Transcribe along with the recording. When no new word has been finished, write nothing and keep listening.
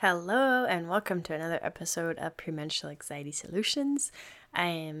Hello, and welcome to another episode of Premenstrual Anxiety Solutions. I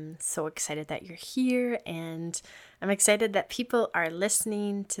am so excited that you're here, and I'm excited that people are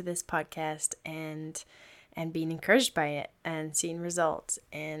listening to this podcast and being encouraged by it and seeing results,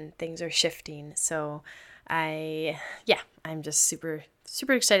 and things are shifting. So I'm just super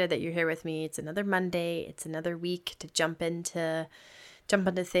excited that you're here with me. It's another Monday. It's another week to jump into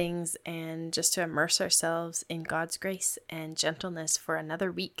things and just to immerse ourselves in God's grace and gentleness for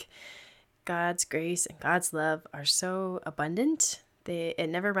another week. God's grace and God's love are so abundant. It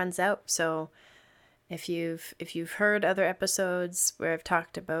never runs out. So if you've heard other episodes where I've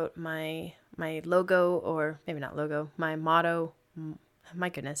talked about my logo, or maybe not logo, my motto, my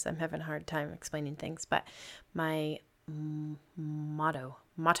goodness, I'm having a hard time explaining things, but my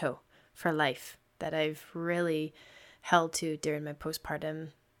motto for life that I've really held to during my postpartum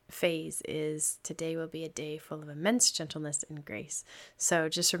phase is today will be a day full of immense gentleness and grace. So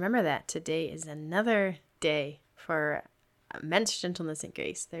just remember that today is another day for immense gentleness and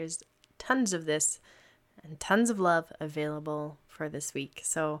grace. There's tons of this and tons of love available for this week.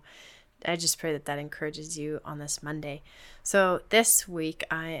 So I just pray that encourages you on this Monday. So this week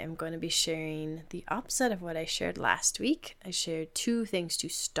I am going to be sharing the opposite of what I shared last week. I shared 2 things to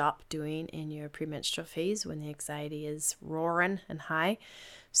stop doing in your premenstrual phase when the anxiety is roaring and high.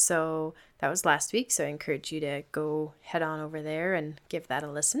 So that was last week. So I encourage you to go head on over there and give that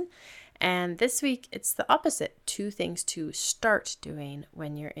a listen. And this week, it's the opposite. 2 things to start doing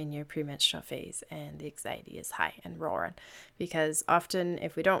when you're in your premenstrual phase and the anxiety is high and roaring. Because often,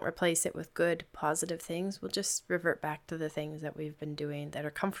 if we don't replace it with good, positive things, we'll just revert back to the things that we've been doing that are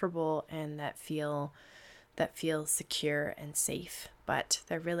comfortable and that feel secure and safe. But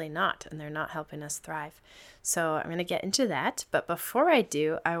they're really not, and they're not helping us thrive. So I'm going to get into that. But before I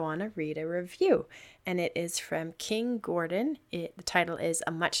do, I want to read a review. And it is from King Gordon. The title is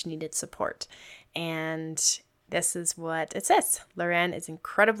A Much Needed Support. And this is what it says. Lorraine is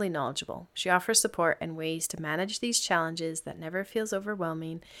incredibly knowledgeable. She offers support and ways to manage these challenges that never feels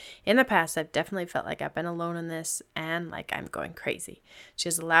overwhelming. In the past, I've definitely felt like I've been alone in this and like I'm going crazy. She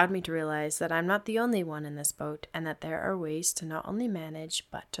has allowed me to realize that I'm not the only one in this boat and that there are ways to not only manage,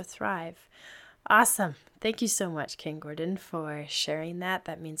 but to thrive. Awesome. Thank you so much, King Gordon, for sharing that.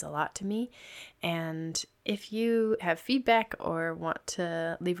 That means a lot to me. And if you have feedback or want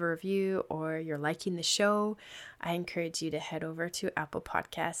to leave a review or you're liking the show, I encourage you to head over to Apple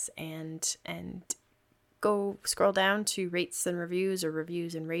Podcasts and go scroll down to rates and reviews or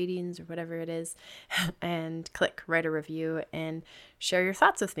reviews and ratings or whatever it is and click write a review and share your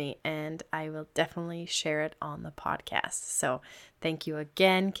thoughts with me, and I will definitely share it on the podcast. So thank you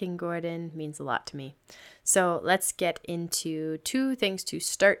again, King Gordon. It means a lot to me. So let's get into 2 things to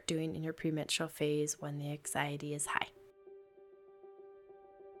start doing in your premenstrual phase when the anxiety is high.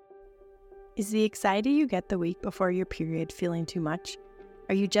 Is the anxiety you get the week before your period feeling too much?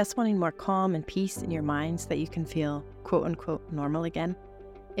 Are you just wanting more calm and peace in your mind so that you can feel quote-unquote normal again?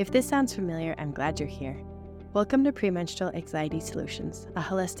 If this sounds familiar, I'm glad you're here. Welcome to Premenstrual Anxiety Solutions, a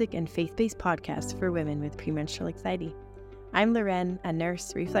holistic and faith-based podcast for women with premenstrual anxiety. I'm Lorraine, a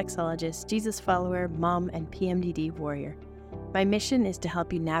nurse, reflexologist, Jesus follower, mom, and PMDD warrior. My mission is to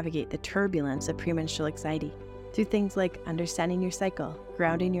help you navigate the turbulence of premenstrual anxiety through things like understanding your cycle,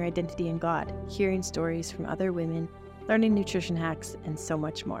 grounding your identity in God, hearing stories from other women, learning nutrition hacks, and so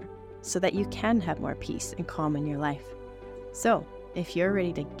much more, so that you can have more peace and calm in your life. So, if you're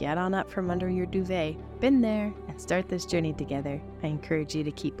ready to get on up from under your duvet, been there, and start this journey together, I encourage you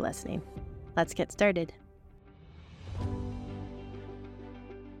to keep listening. Let's get started.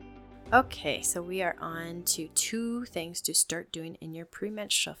 Okay, so we are on to 2 things to start doing in your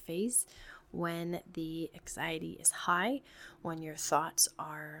premenstrual phase when the anxiety is high, when your thoughts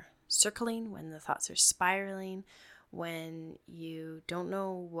are circling, when the thoughts are spiraling, when you don't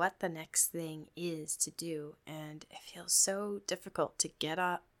know what the next thing is to do, and it feels so difficult to get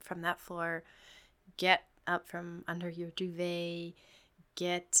up from that floor, get up from under your duvet,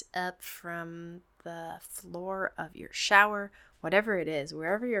 get up from the floor of your shower, whatever it is,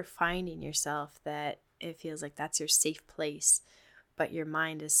 wherever you're finding yourself, that it feels like that's your safe place, but your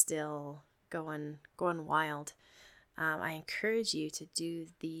mind is still going wild. I encourage you to do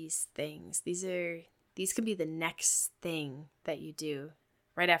these things. These can be the next thing that you do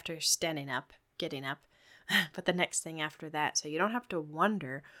right after standing up, getting up, but the next thing after that. So you don't have to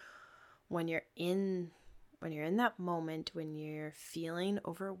wonder when you're in that moment, when you're feeling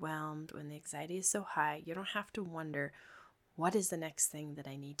overwhelmed, when the anxiety is so high, you don't have to wonder, what is the next thing that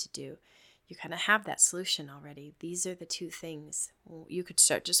I need to do? You kind of have that solution already. These are the 2 things. You could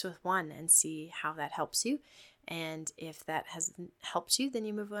start just with one and see how that helps you, And if that hasn't helped you, then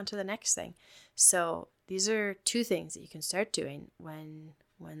you move on to the next thing. So these are 2 things that you can start doing when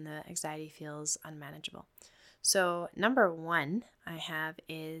the anxiety feels unmanageable. So number 1 I have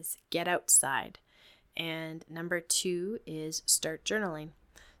is get outside. And number 2 is start journaling.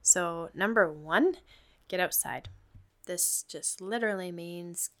 So number 1, get outside. This just literally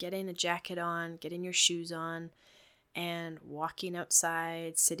means getting a jacket on, getting your shoes on, and walking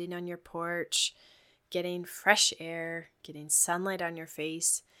outside, sitting on your porch, getting fresh air, getting sunlight on your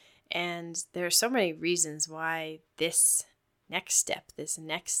face. And there are so many reasons why this next step, this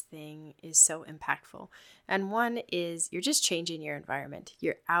next thing is so impactful. And one is you're just changing your environment.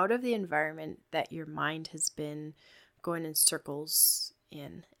 You're out of the environment that your mind has been going in circles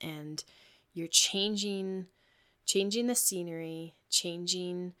in, and you're changing the scenery,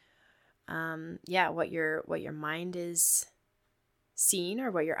 changing what your mind is seeing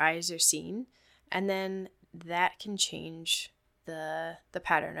or what your eyes are seeing, and then that can change the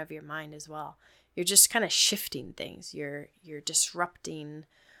pattern of your mind as well. You're just kind of shifting things. You're disrupting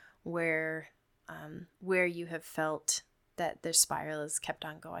where you have felt that the spiral has kept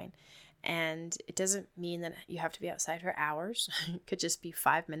on going. And it doesn't mean that you have to be outside for hours. It could just be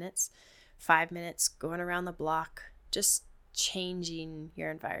 5 minutes. 5 minutes going around the block, just changing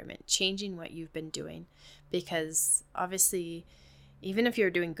your environment, changing what you've been doing. Because obviously, even if you're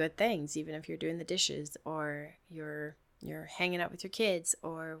doing good things, even if you're doing the dishes or you're hanging out with your kids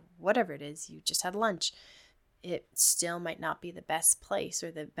or whatever it is, you just had lunch, it still might not be the best place or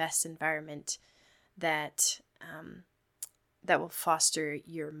the best environment that will foster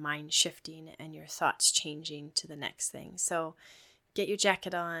your mind shifting and your thoughts changing to the next thing. So get your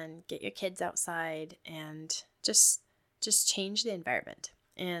jacket on, get your kids outside, and just change the environment.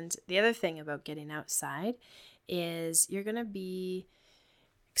 And the other thing about getting outside is you're going to be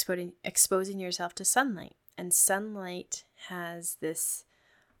exposing yourself to sunlight. And sunlight has this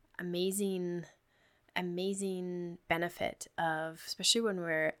amazing benefit of, especially when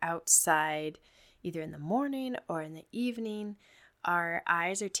we're outside, either in the morning or in the evening, our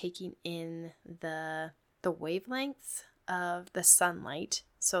eyes are taking in the wavelengths of the sunlight,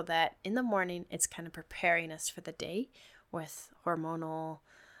 so that in the morning it's kind of preparing us for the day with hormonal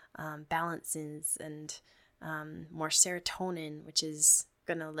balances and more serotonin, which is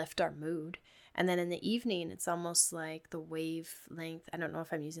going to lift our mood. And then in the evening, it's almost like the wavelength, I don't know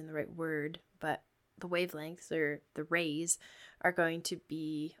if I'm using the right word, but the wavelengths or the rays are going to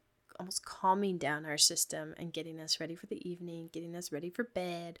be almost calming down our system and getting us ready for the evening, getting us ready for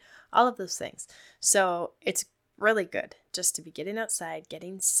bed, all of those things. So it's really good just to be getting outside,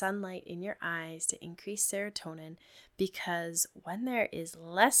 getting sunlight in your eyes to increase serotonin, because when there is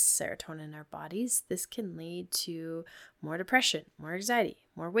less serotonin in our bodies, this can lead to more depression, more anxiety,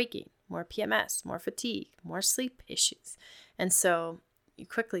 more weight gain, more PMS, more fatigue, more sleep issues. And so you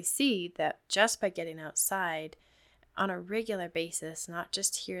quickly see that just by getting outside on a regular basis, not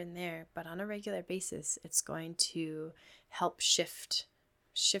just here and there, but on a regular basis, it's going to help shift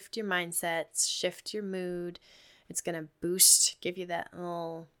your mindsets, shift your mood. It's going to boost, give you that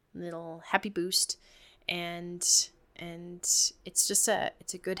little happy boost. And it's just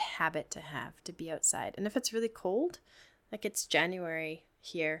it's a good habit to have, to be outside. And if it's really cold, like it's January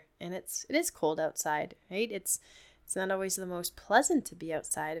here and it is cold outside, right? It's not always the most pleasant to be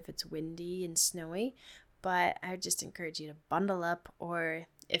outside if it's windy and snowy, but I would just encourage you to bundle up, or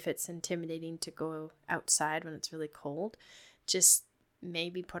if it's intimidating to go outside when it's really cold, just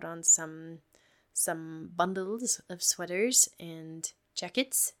maybe put on some bundles of sweaters and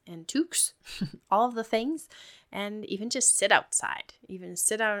jackets and toques, all of the things, and even just sit outside. Even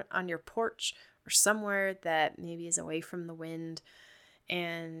sit out on your porch or somewhere that maybe is away from the wind,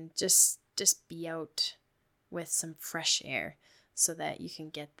 and just be out with some fresh air so that you can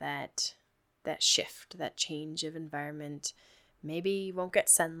get that shift, that change of environment. Maybe you won't get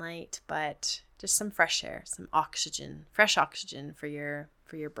sunlight, but just some fresh air, some oxygen, fresh oxygen for your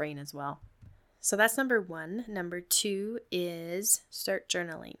brain as well. So that's number 1. Number 2 is start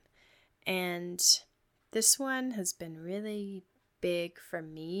journaling. And this one has been really big for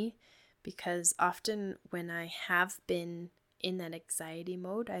me, because often when I have been in that anxiety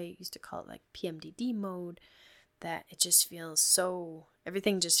mode, I used to call it like PMDD mode, that it just feels so,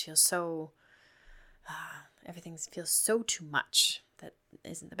 everything feels so too much. That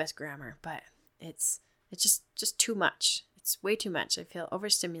isn't the best grammar, but it's just too much. It's way too much. I feel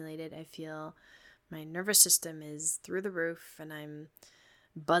overstimulated. I feel my nervous system is through the roof and I'm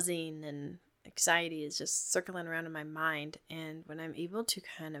buzzing, and anxiety is just circling around in my mind. And when I'm able to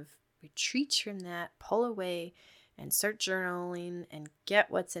kind of retreat from that, pull away, and start journaling and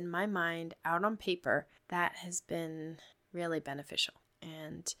get what's in my mind out on paper, that has been really beneficial.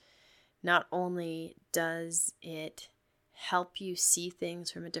 And not only does it help you see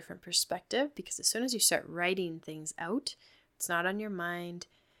things from a different perspective, because as soon as you start writing things out, it's not on your mind,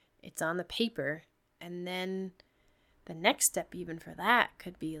 it's on the paper. And then the next step even for that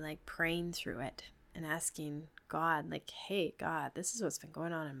could be like praying through it and asking God, like, hey, God, this is what's been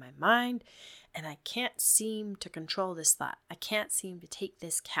going on in my mind, and I can't seem to control this thought. I can't seem to take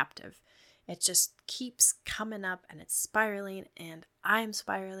this captive. It just keeps coming up and it's spiraling and I'm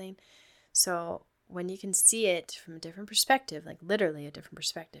spiraling. So when you can see it from a different perspective, like literally a different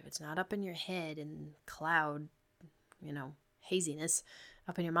perspective, it's not up in your head in cloud, haziness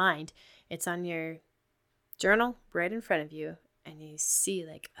up in your mind. It's on your journal right in front of you, and you see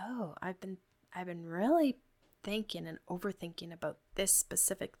like, oh, I've been really thinking and overthinking about this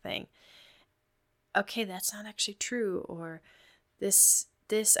specific thing. Okay, that's not actually true, or this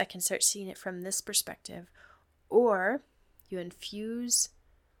I can start seeing it from this perspective. Or you infuse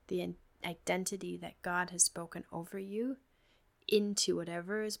the identity that God has spoken over you into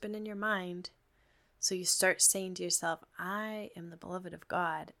whatever has been in your mind. So you start saying to yourself, I am the beloved of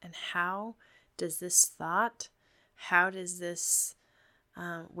God. And how does this thought, how does this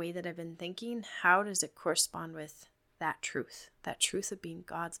way that I've been thinking, how does it correspond with that truth of being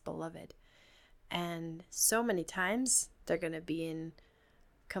God's beloved? And so many times they're going to be in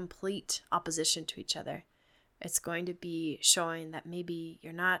complete opposition to each other. It's going to be showing that maybe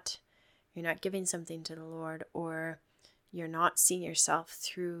you're not giving something to the Lord, or you're not seeing yourself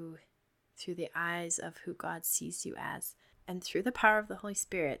through the eyes of who God sees you as. And through the power of the Holy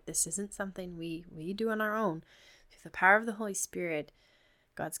Spirit, this isn't something we do on our own. Through the power of the Holy Spirit,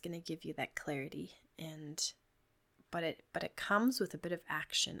 God's going to give you that clarity. But it comes with a bit of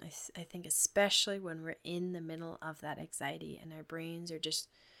action. I think especially when we're in the middle of that anxiety and our brains are just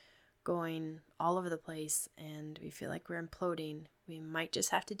going all over the place and we feel like we're imploding, we might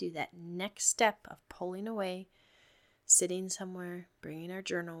just have to do that next step of pulling away, sitting somewhere, bringing our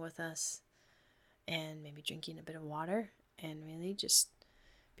journal with us, and maybe drinking a bit of water, and really just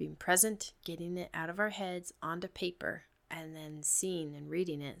being present, getting it out of our heads onto paper, and then seeing and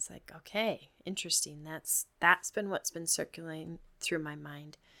reading it. It's like, okay, interesting. That's been what's been circulating through my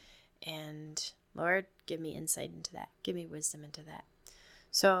mind. And Lord, give me insight into that. Give me wisdom into that.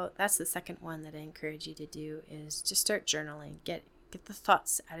 So that's the second one that I encourage you to do, is just start journaling. Get the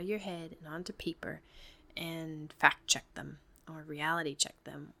thoughts out of your head and onto paper, and fact check them or reality check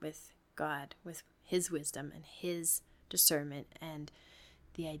them with God, with His wisdom and His discernment and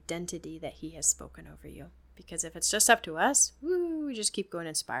the identity that He has spoken over you. Because if it's just up to us, we just keep going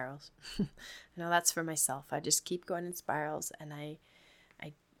in spirals. I know that's for myself. I just keep going in spirals, and I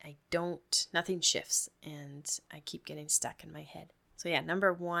don't, nothing shifts, and I keep getting stuck in my head. So yeah,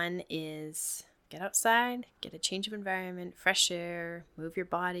 number one is get outside, get a change of environment, fresh air, move your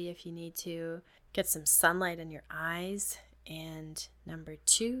body if you need to, get some sunlight in your eyes. And number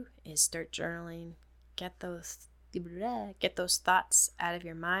two is start journaling. Get those thoughts out of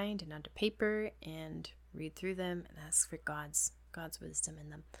your mind and onto paper, and read through them and ask for God's wisdom in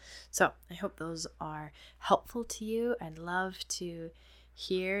them. So I hope those are helpful to you. I'd love to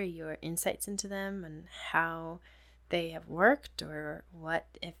hear your insights into them and how they have worked, or what,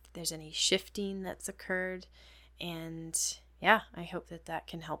 if there's any shifting that's occurred. And yeah, I hope that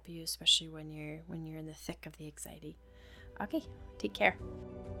can help you, especially when you're in the thick of the anxiety. Okay, take care.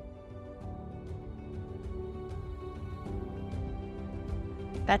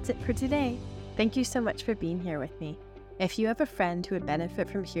 That's it for today. Thank you so much for being here with me. If you have a friend who would benefit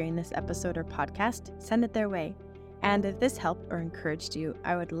from hearing this episode or podcast, send it their way. And if this helped or encouraged you,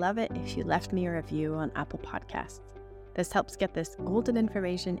 I would love it if you left me a review on Apple Podcasts. This helps get this golden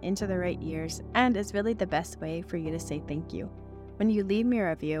information into the right ears, and is really the best way for you to say thank you. When you leave me a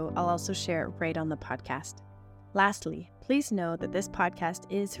review, I'll also share it right on the podcast. Lastly, please know that this podcast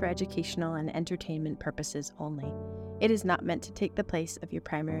is for educational and entertainment purposes only. It is not meant to take the place of your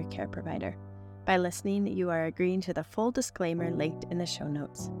primary care provider. By listening, you are agreeing to the full disclaimer linked in the show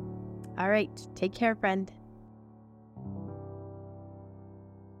notes. All right, take care, friend.